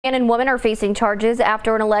Man and woman are facing charges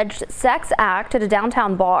after an alleged sex act at a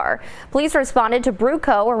downtown bar. Police responded to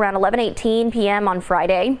Bruco around 11:18 p.m. on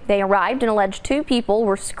Friday. They arrived and alleged two people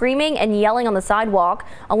were screaming and yelling on the sidewalk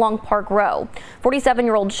along Park Row.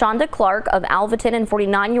 47-year-old Shonda Clark of Alvaton and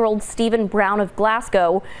 49-year-old Stephen Brown of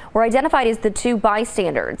Glasgow were identified as the two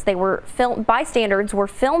bystanders. Bystanders were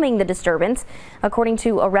filming the disturbance, according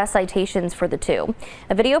to arrest citations for the two.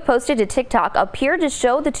 A video posted to TikTok appeared to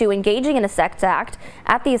show the two engaging in a sex act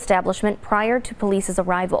at the establishment prior to police's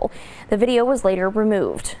arrival. The video was later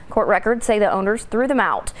removed. Court records say the owners threw them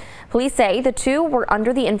out. Police say the two were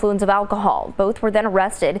under the influence of alcohol. Both were then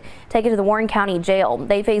arrested, taken to the Warren County Jail.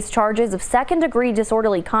 They face charges of second-degree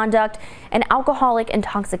disorderly conduct and alcoholic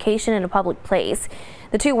intoxication in a public place.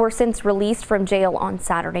 The two were since released from jail on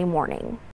Saturday morning.